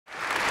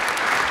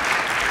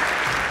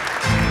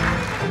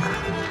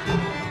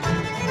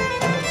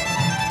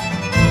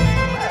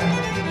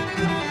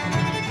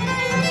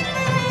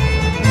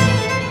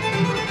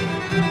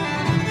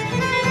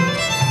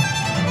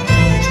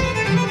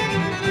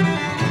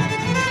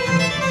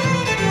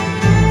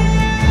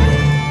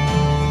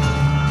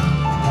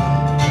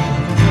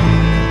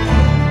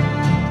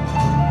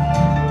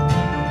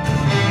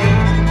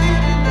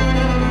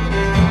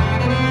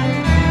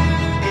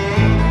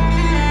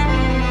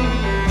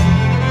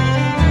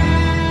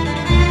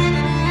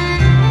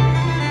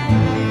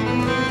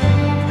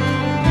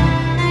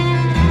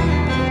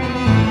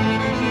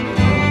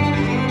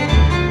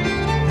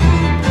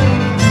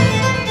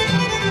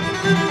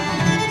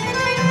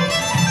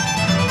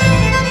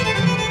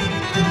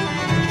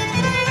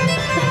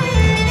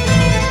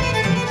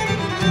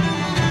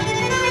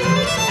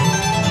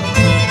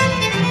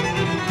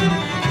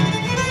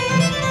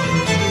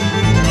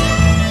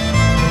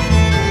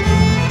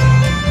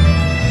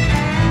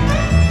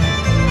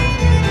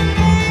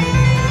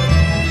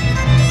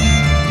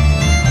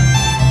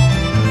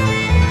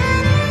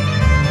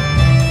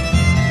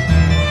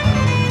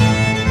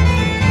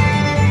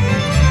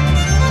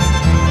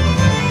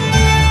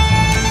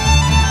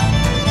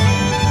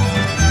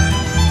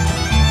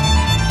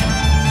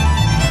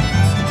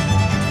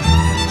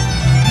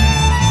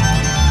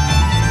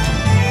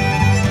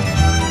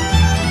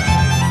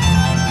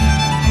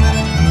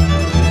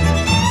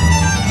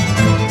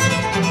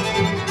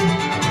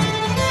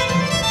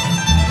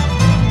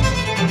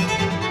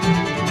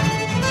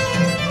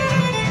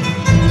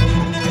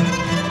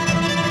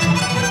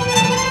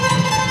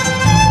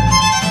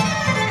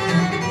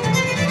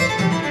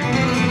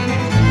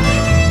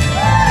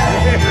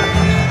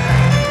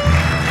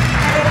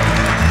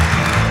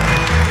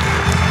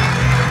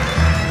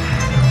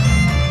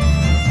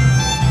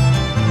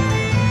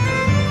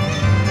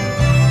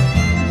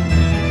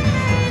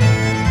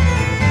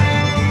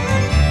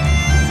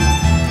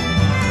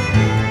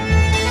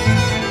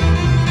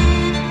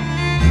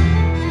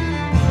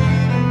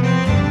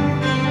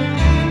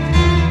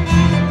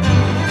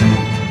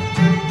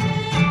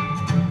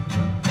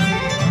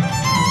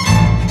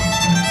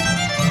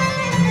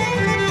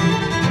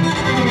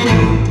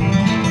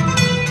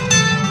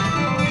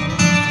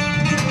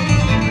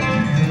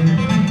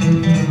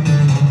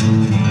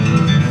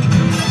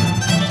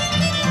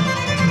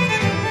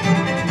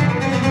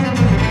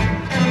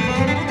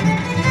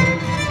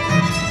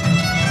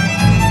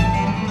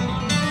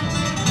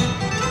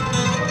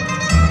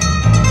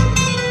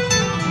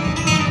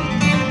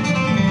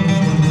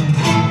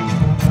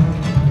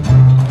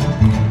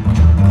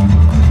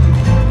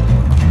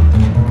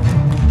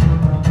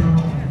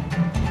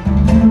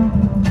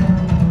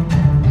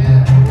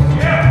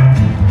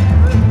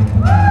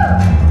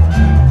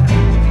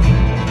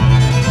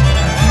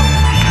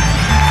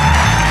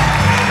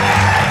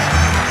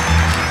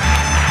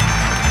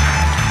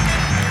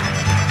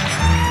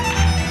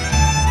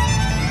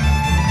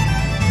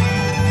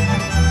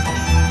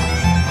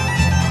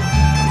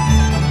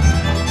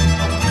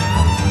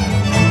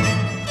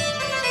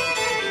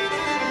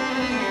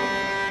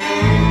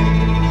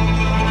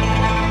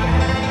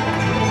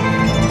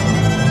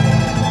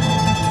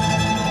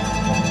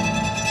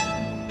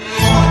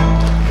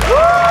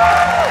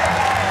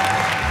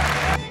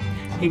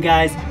Hey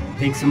guys,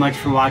 thanks so much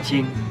for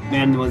watching.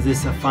 Man, was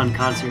this a fun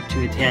concert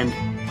to attend.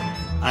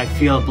 I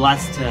feel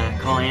blessed to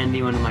call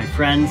Andy one of my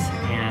friends,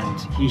 and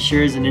he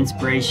sure is an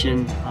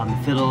inspiration on the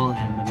fiddle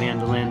and the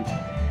mandolin.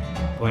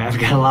 Boy, I've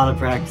got a lot of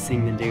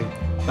practicing to do.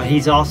 But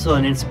he's also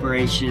an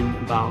inspiration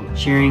about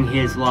sharing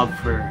his love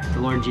for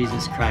the Lord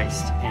Jesus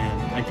Christ,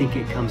 and I think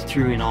it comes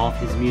through in all of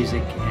his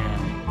music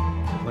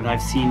and what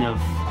I've seen of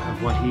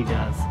what he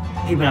does.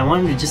 Hey, but I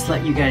wanted to just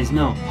let you guys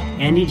know,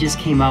 Andy just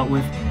came out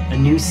with a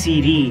new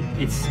CD.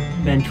 It's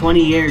been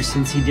 20 years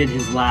since he did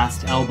his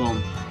last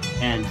album,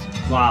 and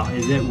wow,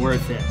 is it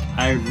worth it.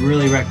 I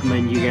really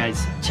recommend you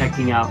guys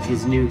checking out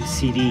his new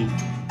CD.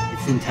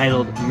 It's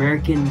entitled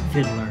American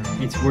Fiddler.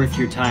 It's worth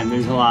your time.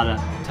 There's a lot of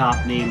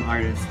top name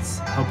artists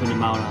helping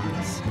him out on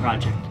this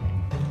project.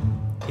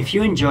 If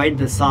you enjoyed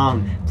the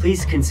song,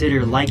 please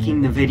consider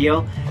liking the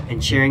video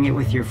and sharing it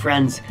with your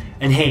friends.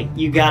 And hey,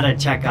 you gotta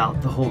check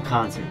out the whole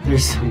concert.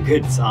 There's some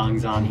good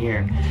songs on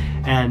here.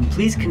 And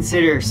please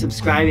consider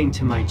subscribing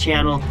to my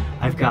channel.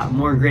 I've got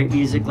more great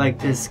music like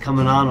this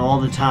coming on all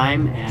the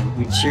time, and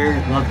we'd sure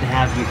love to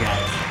have you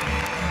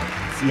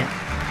guys. See ya.